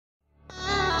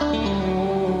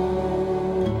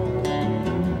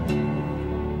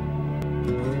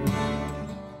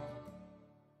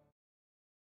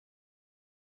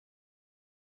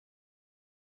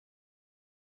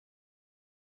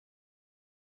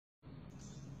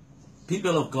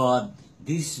People of God,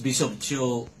 this is Bishop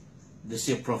Joh, the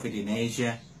Seer Prophet in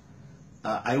Asia.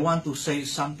 I want to say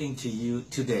something to you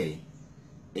today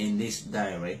in this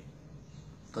diary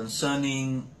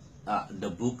concerning the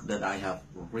book that I have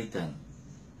written,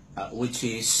 which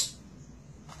is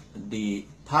the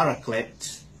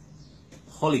Paraclete,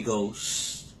 Holy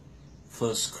Ghost,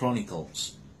 First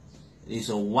Chronicles. It's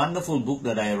a wonderful book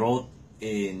that I wrote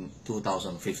in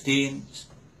 2015,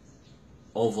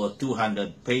 over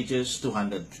 200 pages,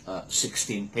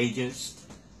 216 pages.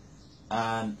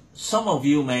 And some of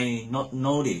you may not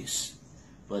know this,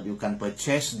 but you can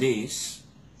purchase this,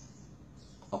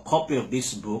 a copy of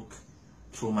this book,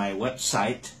 through my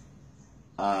website,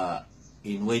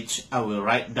 in which I will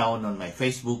write down on my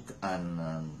Facebook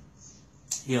and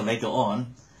here later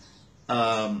on.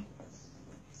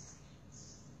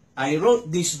 I wrote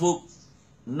this book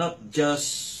not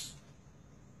just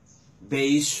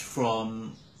based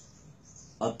from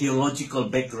a theological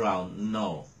background,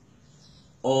 no,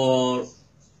 or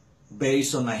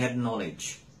based on my head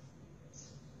knowledge.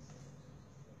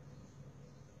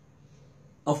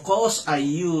 Of course, I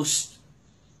used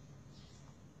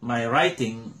my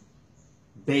writing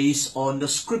based on the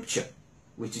scripture,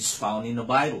 which is found in the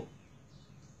Bible.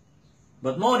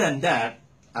 But more than that,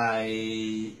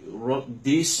 I wrote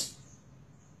this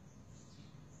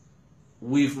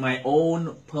with my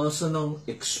own personal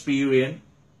experience,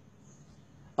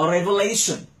 a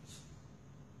revelation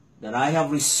that I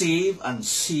have received and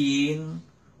seen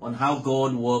on how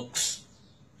God works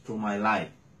through my life.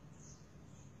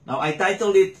 Now, I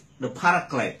titled it The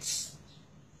Paracletes,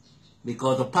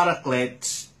 because the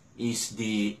Paraclete is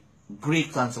the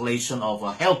Greek translation of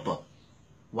a helper,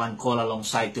 one called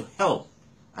alongside to help,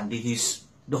 and it is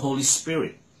the Holy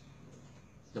Spirit.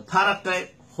 The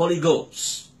Paraclete, Holy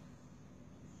Ghost,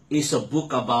 is a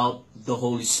book about the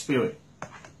Holy Spirit,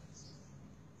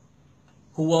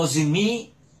 who was in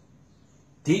me,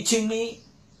 teaching me,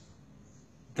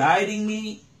 guiding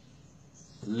me,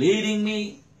 leading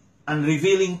me, and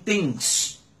revealing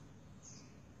things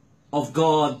of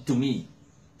God to me.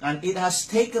 And it has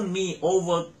taken me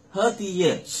over 30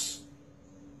 years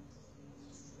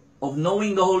of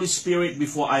knowing the Holy Spirit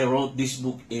before I wrote this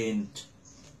book in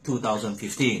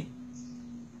 2015.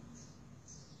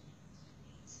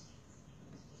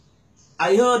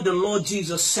 I heard the Lord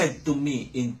Jesus said to me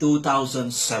in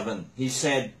 2007, He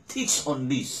said, teach on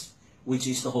this, which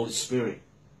is the Holy Spirit.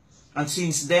 And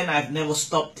since then, I've never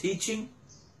stopped teaching.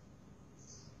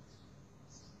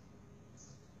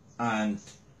 And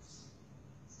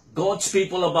God's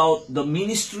people about the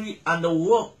ministry and the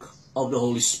work of the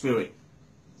Holy Spirit.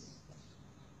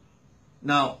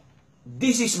 Now,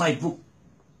 this is my book.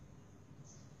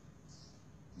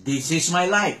 This is my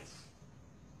life.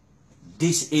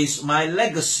 This is my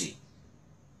legacy.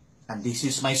 And this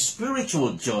is my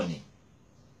spiritual journey.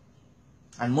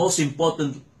 And most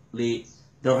importantly,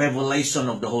 the revelation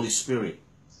of the Holy Spirit.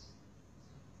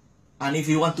 And if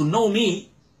you want to know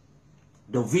me,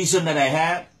 the vision that I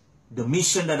have, the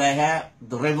mission that I have,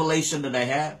 the revelation that I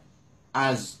have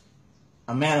as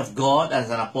a man of God,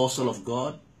 as an apostle of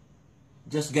God,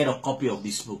 just get a copy of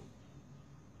this book.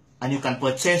 And you can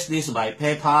purchase this by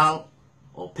PayPal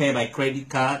or pay by credit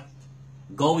card.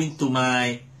 Go into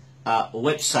my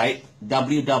website,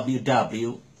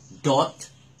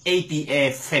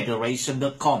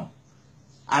 www.apafederation.com.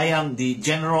 I am the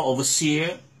General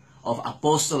Overseer of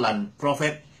Apostle and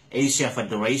Prophet Asia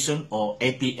Federation, or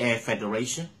APA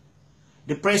Federation,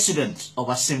 the President of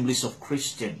Assemblies of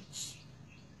Christians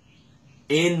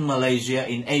in Malaysia,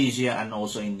 in Asia, and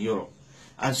also in Europe.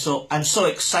 And so I'm so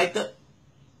excited.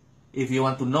 If you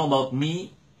want to know about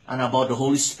me and about the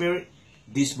Holy Spirit,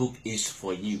 this book is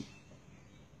for you.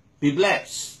 Be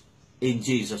blessed in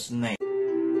Jesus' name.